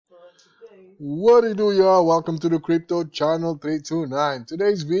What do you do, y'all? Welcome to the Crypto Channel 329.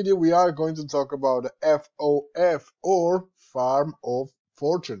 Today's video we are going to talk about the FOF or Farm of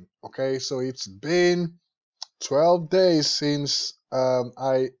Fortune. Okay, so it's been 12 days since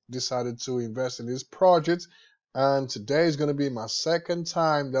I decided to invest in this project, and today is going to be my second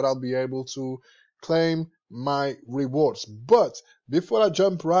time that I'll be able to claim my rewards. But before I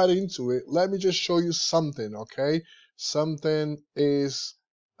jump right into it, let me just show you something. Okay, something is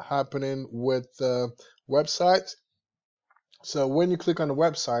happening with the website. So when you click on the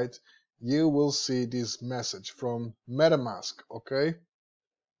website, you will see this message from MetaMask. Okay,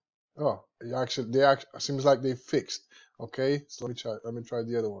 oh, seems like they fixed. Okay, so let me try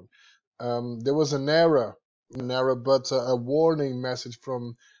the other one. There was an error, but a warning message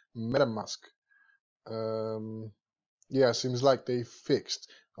from MetaMask. Yeah, seems like they fixed.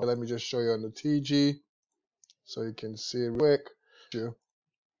 Let me just show you on the TG so you can see it real quick.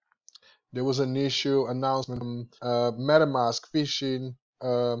 There was an issue announcement from MetaMask phishing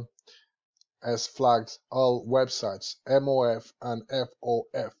as flagged all websites, MOF and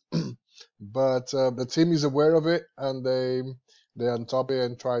FOF. But the team is aware of it, and they're on top of it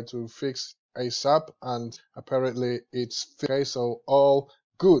and try to fix ASAP, and apparently it's fixed. Okay, so all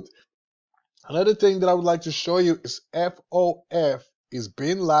good. Another thing that I would like to show you is FOF is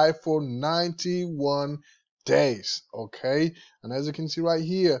been live for 91 days. Okay, and as you can see right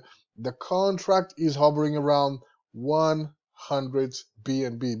here, the contract is hovering around 100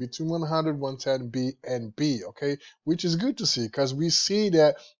 BNB, between 100 110 BNB. Okay, which is good to see, because we see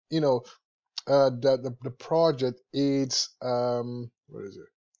that, you know, the project is what is it?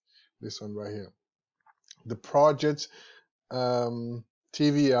 This one right here. The project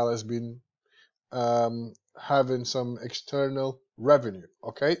TVL has been having some external revenue.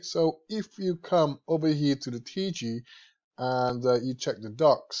 Okay, so if you come over here to the TG and you check the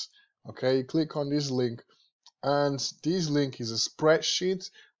docs, okay, you click on this link, and this link is a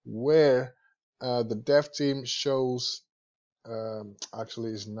spreadsheet where the dev team shows,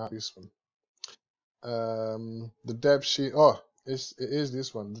 actually it's not this one, the dev sheet, oh, it is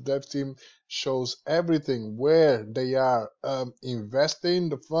this one. The dev team shows everything, where they are investing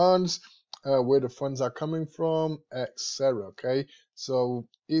the funds, where the funds are coming from, etc. Okay, so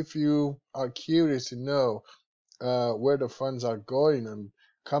if you are curious to know where the funds are going and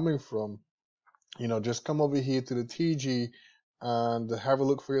coming from, you know, just come over here to the TG and have a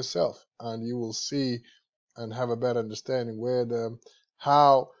look for yourself, and you will see and have a better understanding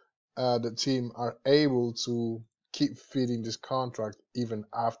how the team are able to keep feeding this contract even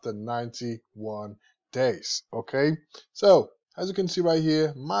after 91 days. Okay, so as you can see right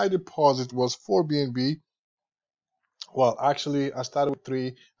here, my deposit was 4 BNB. Well, actually, I started with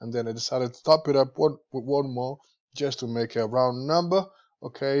 3, and then I decided to top it up with one more just to make a round number.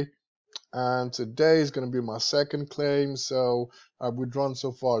 Okay, and today is going to be my second claim. So I've withdrawn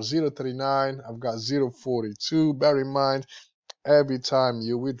so far 0.39. I've got 0.42. Bear in mind, every time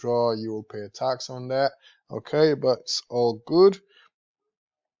you withdraw, you will pay a tax on that. Okay, but it's all good.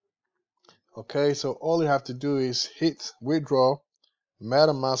 Okay, so all you have to do is hit withdraw.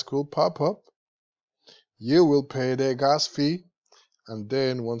 MetaMask will pop up. You will pay their gas fee, and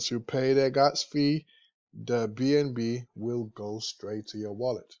then once you pay their gas fee, the BNB will go straight to your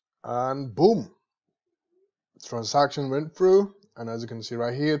wallet. And boom, transaction went through, and as you can see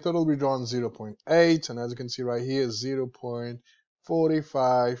right here, total withdrawn 0.8, and as you can see right here,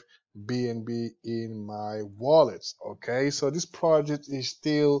 0.45 BNB in my wallets. Okay, so this project is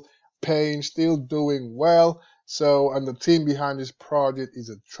still paying, still doing well. So, and the team behind this project is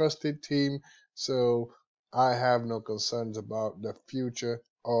a trusted team, so I have no concerns about the future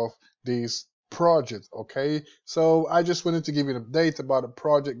of this project. Okay, so I just wanted to give you an update about the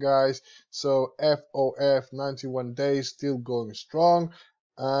project, guys. So FOF 91 days, still going strong,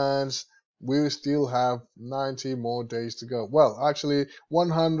 and we still have 90 more days to go. Well, actually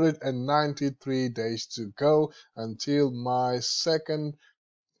 193 days to go until my second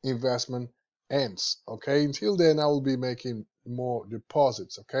investment ends. Okay, until then I will be making more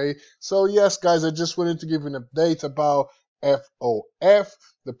deposits. Okay, so yes, guys, I just wanted to give an update about FOF.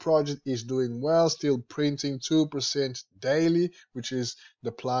 The project is doing well, still printing 2% daily, which is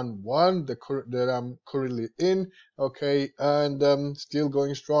the plan 1 that I'm currently in. Okay, and still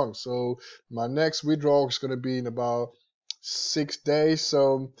going strong. So my next withdrawal is going to be in about 6 days.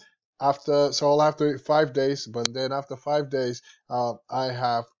 So I'll have to wait 5 days, but then after 5 days, I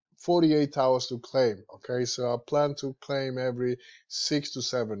have 48 hours to claim. Okay, so I plan to claim every 6 to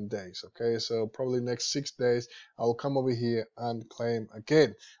 7 days. Okay, so probably next 6 days I'll come over here and claim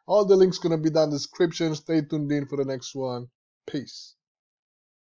again. All the links gonna be down in the description. Stay tuned in for the next one. Peace.